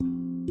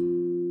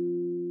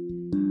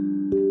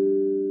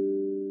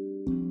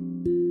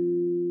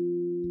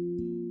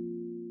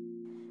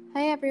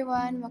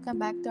everyone, welcome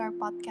back to our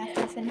podcast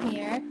Listen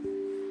Here.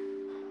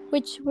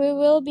 which we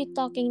will be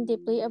talking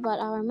deeply about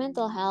our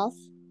mental health.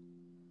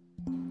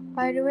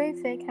 By the way,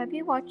 Vic, have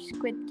you watched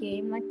Squid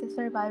Game, like the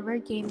Survivor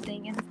game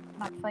thing in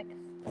Netflix?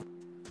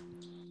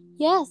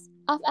 Yes,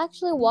 I've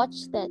actually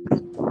watched it.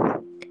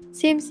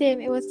 Same.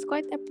 It was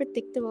quite a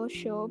predictable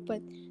show,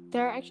 but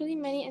there are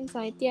actually many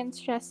anxiety and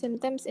stress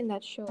symptoms in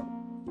that show.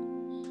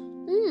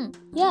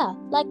 Yeah,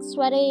 like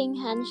sweating,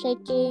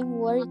 handshaking,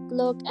 worried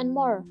look, and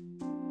more.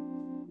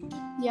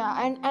 Yeah,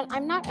 and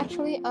I'm not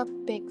actually a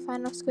big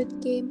fan of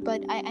Squid Game,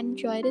 but I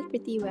enjoyed it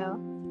pretty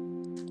well.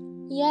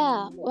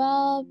 Yeah,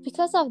 well,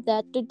 because of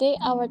that, today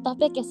our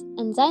topic is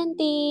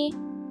anxiety.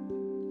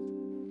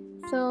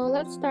 So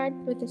let's start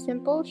with a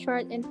simple,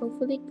 short, and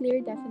hopefully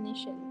clear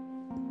definition.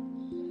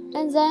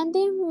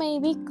 Anxiety may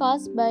be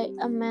caused by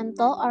a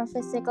mental or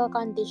physical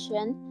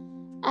condition,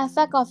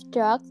 effect of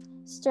drugs,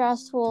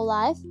 stressful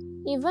life,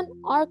 even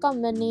or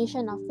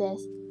combination of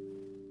this.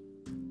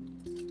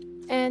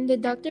 And the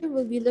doctor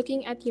will be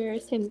looking at your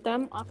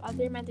symptom of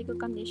other medical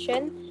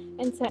condition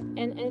and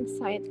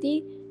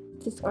anxiety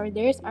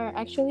disorders are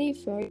actually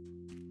very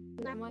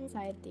normal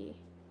anxiety.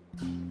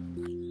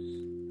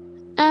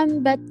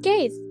 But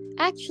case,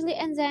 actually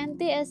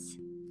anxiety is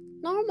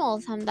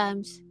normal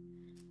sometimes,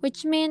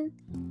 which means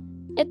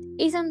it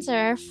isn't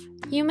served.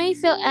 You may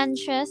feel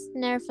anxious,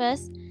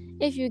 nervous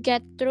if you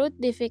get through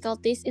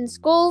difficulties in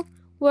school,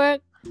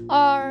 work,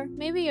 or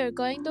maybe you're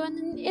going to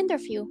an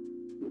interview.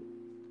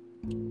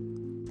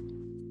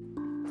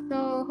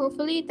 So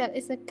hopefully that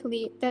is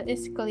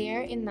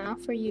clear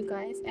enough for you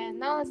guys. And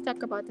now let's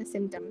talk about the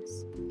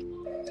symptoms.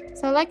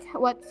 So like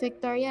what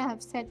Victoria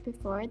have said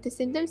before, the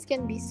symptoms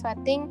can be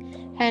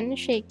sweating, hand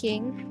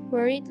shaking,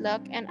 worried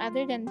look, and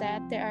other than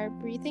that, there are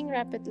breathing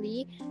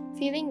rapidly,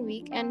 feeling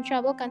weak, and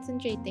trouble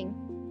concentrating.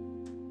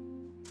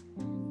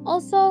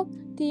 Also,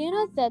 do you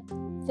know that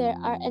there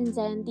are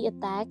anxiety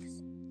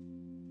attacks?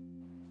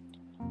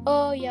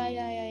 Oh yeah.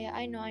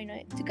 I know.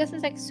 It's because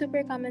it's like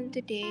super common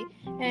today,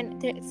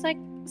 and it's like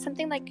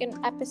something like an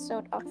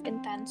episode of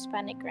intense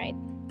panic, right?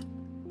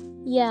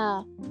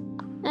 Yeah,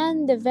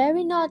 and the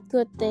very not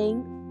good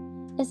thing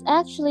is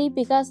actually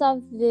because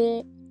of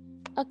the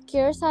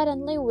occur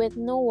suddenly with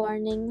no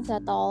warnings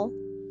at all.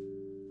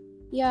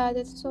 Yeah,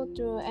 that's so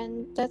true,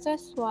 and that's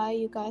just why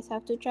you guys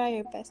have to try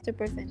your best to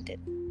prevent it.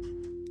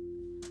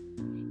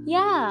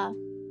 Yeah,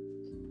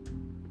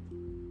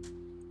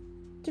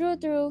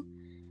 true.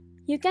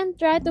 You can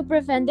try to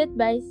prevent it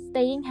by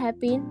staying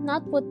happy,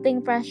 not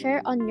putting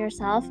pressure on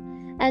yourself,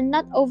 and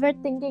not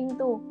overthinking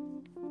too.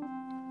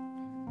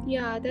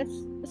 Yeah, that's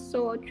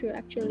so true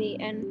actually.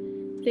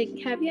 And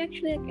Vic, have you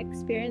actually like,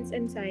 experienced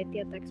anxiety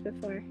attacks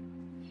before?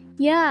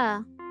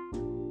 Yeah,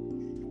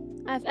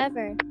 I've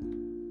ever.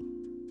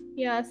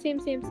 Yeah, same.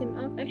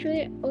 I've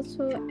actually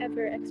also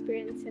ever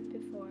experienced it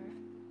before.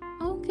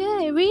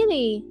 Okay,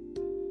 really?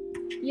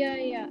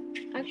 Yeah.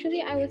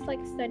 Actually, I was like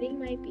studying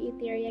my PE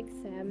theory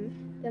exam.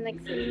 Then like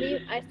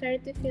suddenly I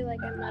started to feel like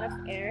I'm out of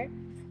air.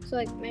 So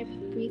like my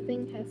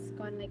breathing has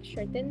gone like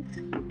shortened,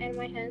 and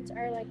my hands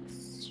are like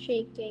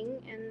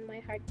shaking, and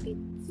my heartbeat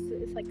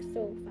is like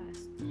so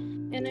fast.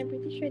 And I'm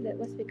pretty sure that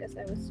was because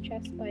I was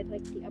stressed by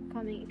like the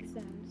upcoming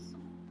exams.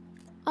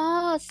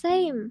 Oh,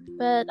 same.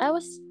 But I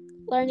was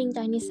learning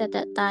Chinese at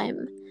that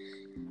time.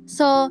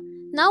 So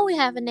now we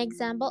have an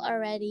example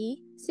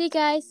already. See,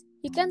 guys,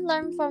 you can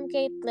learn from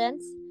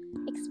Caitlin's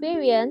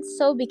experience.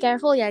 So be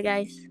careful, yeah,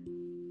 guys.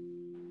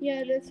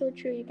 Yeah, that's so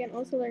true. You can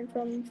also learn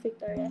from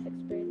Victoria's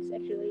experience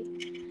actually.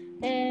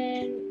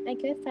 And I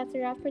guess that's a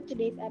wrap for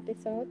today's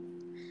episode.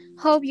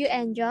 Hope you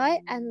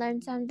enjoy and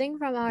learn something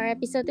from our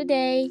episode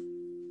today.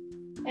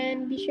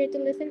 And be sure to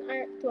listen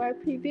to our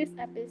previous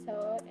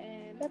episode.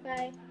 And bye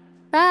bye.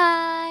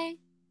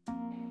 Bye!